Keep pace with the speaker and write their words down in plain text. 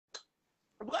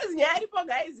because nyari po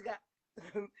guys ka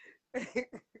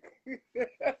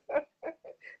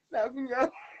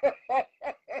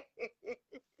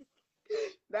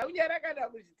ndakunyara kana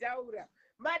kuzvitaura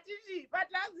matichi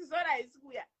patlanzi sora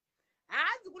isikuya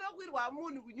hanzi kunokwirwa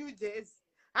munhu kuNew Jersey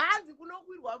hanzi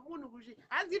kunokwirwa munhu kuzvi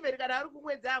hanzi ivheri kana ari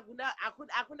kumwedzi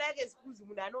hakuna yake sikuzi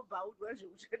munhu anobhaudwa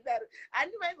zvekutodaro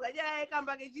handi maizwa nyaya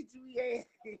yekamba kechiti uye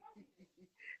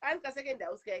hanzi kasecond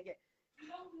house kaike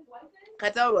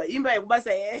kataurwa imba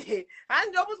yekubasa yeye hanzi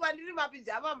ndomuzwa ndiri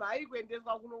mapijama mhai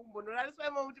kuendeswa kuno kumbonorariswa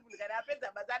imo kuti munhu kana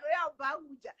apedza basa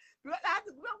anoyabhangucha because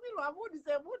hanzi kunokwirwa munhu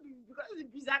semunhu because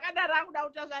bhiza akadaro akuda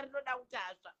kutasva rinoda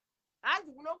kutasva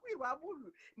hanzi kunokwirwa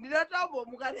munhu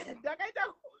ndinotombomuka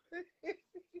ndakaita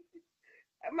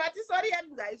mati sori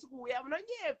yangu haisi kuuya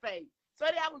munonyepa iyi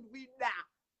sori yangu ndikuida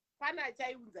pana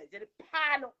chaiunza chiri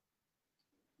pano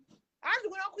hanzi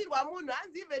kunokwirwa munhu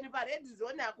hanzi even pared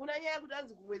zone hakuna nyaya yekuti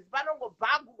hanzi kumwedzi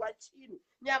panongobhagurwa chinhu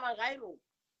nyama ngairo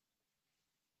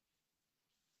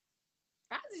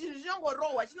hanzi chinhu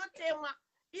chinongorohwa chinotemwa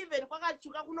even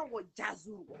kwakatsvuka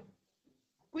kunongojazurwa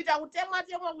kuita kutemwa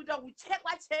kuita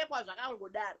kuchekwa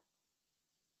zvakangodaro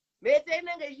mhete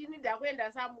inenge ichinida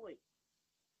kuenda samwe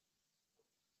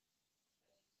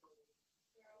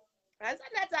hanzi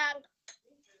ndatanga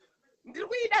ndiri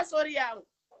kuida sori yangu.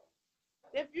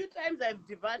 A few times I've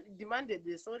demanded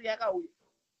the sorry yakauya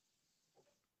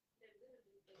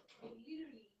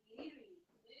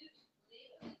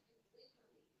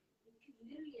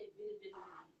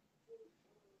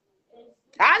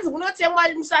hanzi kunotemwa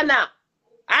musana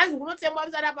hanzi kunotemwa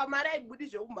musana pamari aibudi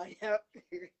zvekumhanya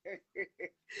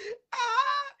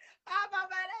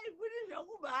pamari aibudi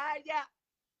zvekumhanya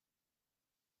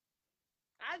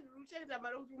hanzi unochengeta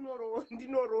mari kuti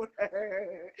ndinorora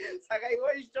saka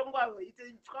iwe ichitongwavha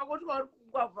twakotwa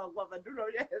kungwavha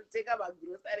ndinoteka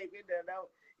magirosari ekuendera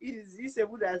nawo iri ziise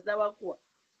munhu asina makuwa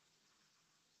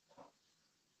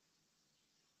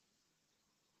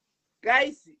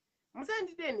guys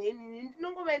musandide nheni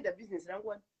ndinongovaenda business rangu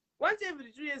wani once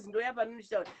every 2 years ndoya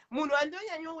panonichitaura munhu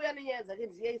andonyanya uya nenyaya dzake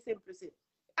ndiye same person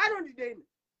anondidena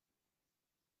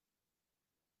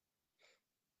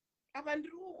apa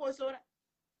ndiri kukosora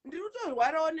ndiri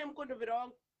kutorwarawo nemukondombera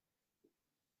wangu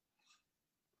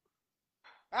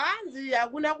hanzi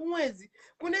hakuna kumwedzi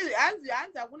hanzi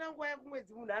hakuna nguva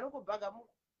yekumwedzi munhu anongobhaga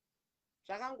munhu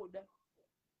zvakangoda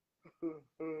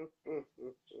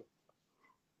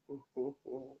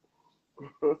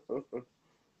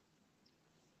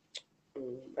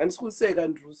handisi kuseka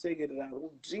ndiri kusekerera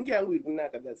hangu drink yangu iri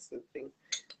kunaka. That's the thing.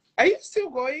 Are you still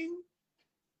going?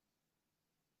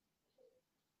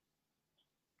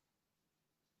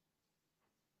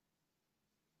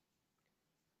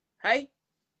 Hi.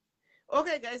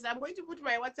 Okay guys, I'm going to put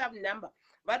my WhatsApp number.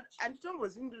 But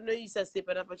anditombozi ndinoisa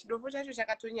separate chidofo chacho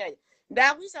chakatonyanya.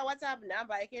 Ndakuisa WhatsApp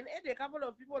number. I can add a couple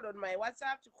of people on my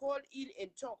WhatsApp to call in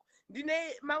and talk.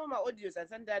 Ndine mamwe ma-audios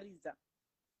asandaridza.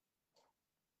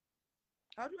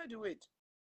 How do I do it?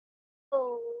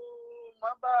 Oh,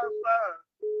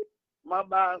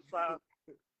 Mabasa.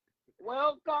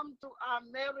 Welcome to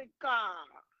America.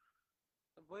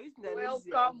 Welcome to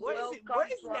America.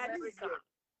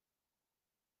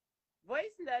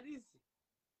 Voice Narizi.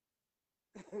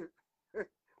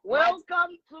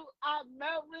 Welcome to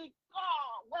America.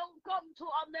 Welcome to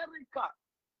America.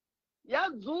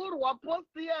 Yadzurwa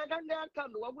post yakanga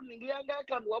yakandwa kuningira yanga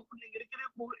yakandwa kuningirikire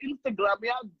ku Instagram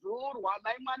yadzurwa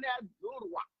naimane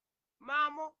yadzurwa.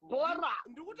 Mamo. Bora.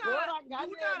 Ndikutaura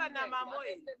na mamo.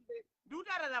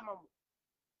 Ndikutaura na mamo.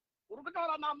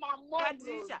 Urikutaura na mamo.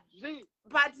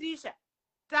 Patricia.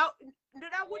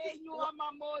 Ndoda kuti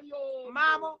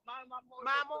mamo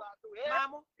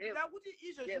ndoda kuti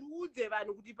izvo zviudze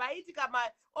vanhu kuti paitika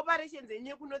maoperations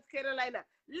enye kuNorth Carolina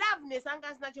loveness anga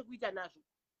asina chekuita nazvo.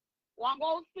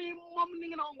 Wanga usimo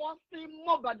mningina wanga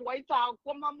usimo but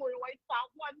waitako mamoyo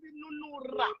waitako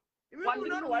wandinunura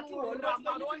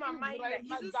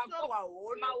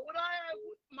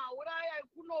mauraya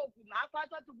ekunoku nhasi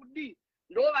achati kudii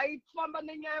ndo vaifamba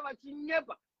nenyaya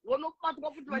vachinyepa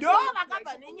vonobatwa kuti ndo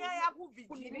vakabva nenyaya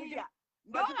kuVirginia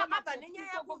ndo vakabva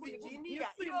nenyaya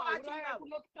kuVirginia ivo vachina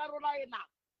kuNorth Carolina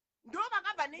ndo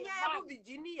vakabva nenyaya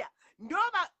kuVirginia ndo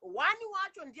wani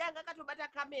wacho ndiye anga akatobata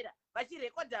kamera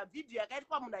vachirekodha vhidhiyo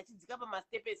yakaitwa munhu achidzika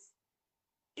pamastepesi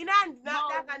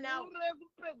inandinadaka nawo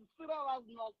kupedzisira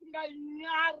vanhu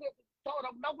vasinganyare kutaura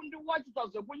kuda kundiwachisa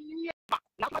zvekunyepa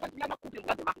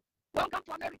welcome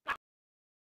to America.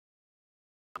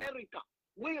 America.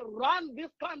 We run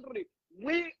this country.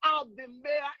 We are the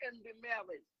mayor and the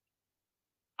mayors.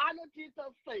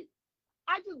 Anotita say,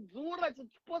 achidzura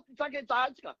chiposti chake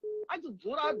chaatya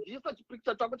achidzura abvisa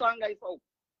chipicture chako chaanga isauko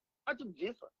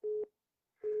achibvisa.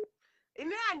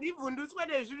 Ine handibvunduswe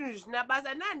nezvinhu zvisina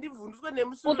basa, ne handibvunduswe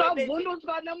nemusoro webete.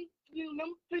 Usavhunduswa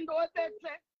nemutsindo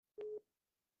webete.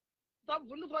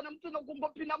 Usavhunduswa nemutsindo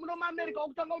kumbopinda muno muAmerica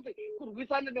wokutanga kuti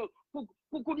kurwisana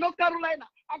kuNorth Carolina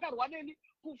akarwa neni,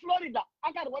 kuFlorida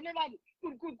akarwa nevanhu,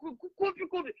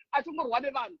 kupi achingorwa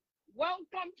nevanhu.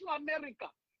 Welcome to America.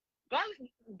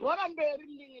 Bhora mberi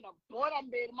mnin'ina, bhora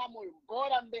mberi mamoyo,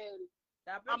 bhora mberi.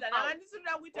 Ndapedza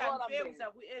ndisinoda kuita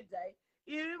mfeusa kuedzai.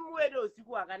 Iri muwede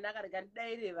usiku hwakanaka, rega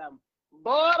ndidaire vamwe.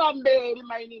 Bhora mberi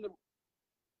mainini.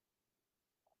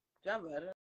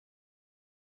 Zvavhara.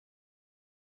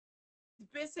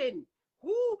 Person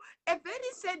who, a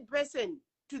very sad person,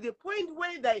 to the point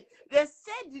where they're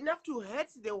sad enough to hurt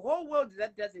the whole world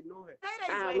that doesn't know her.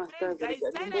 Tyler is my friend, guys.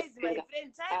 Tyler is my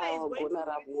friend. Tyler is going to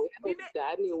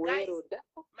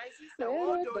my sister,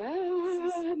 hold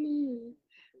on.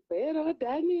 Vero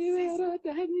Dani.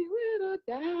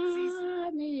 Tyler is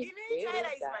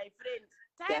my friend.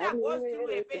 Tyler goes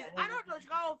through a phase. I don't know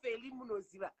how Feli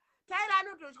Munoziva. Tyler, I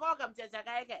don't know how come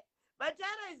Chachakaika. But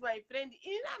Tyler is my friend.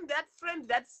 I'm that friend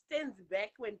that stands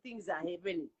back when things are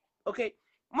happening. Okay.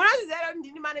 Munozizera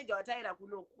ndini manager wa Tyler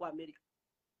kuno ku America.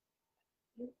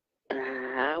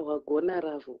 Wagona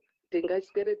Ravu.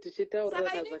 Tingaswere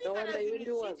tichitaurira zvakawanda iwe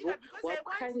ndiwo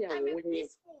wakanya honye.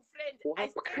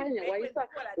 Wakanya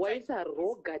waisa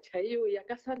roga chaiyo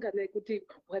yakasangana kuti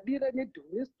wadira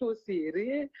nedomestos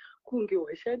here, kunge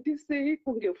washandisei,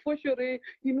 kunge foshore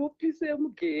inopise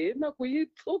mugehena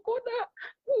kuitsokoda.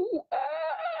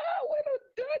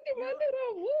 Wenodhani mane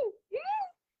Ravu.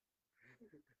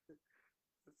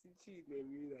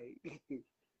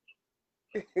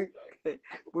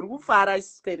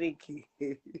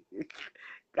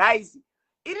 Guys,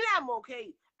 I'm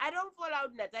okay. I don't fall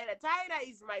out na Tyler. Tyler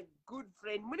is my good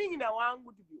friend. Muningina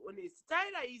wangu, to be honest.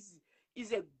 Tyler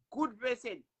is a good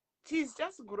person. She's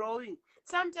just growing.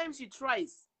 Sometimes she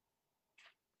tries.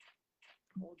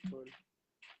 Hold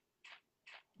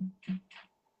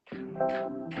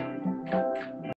on.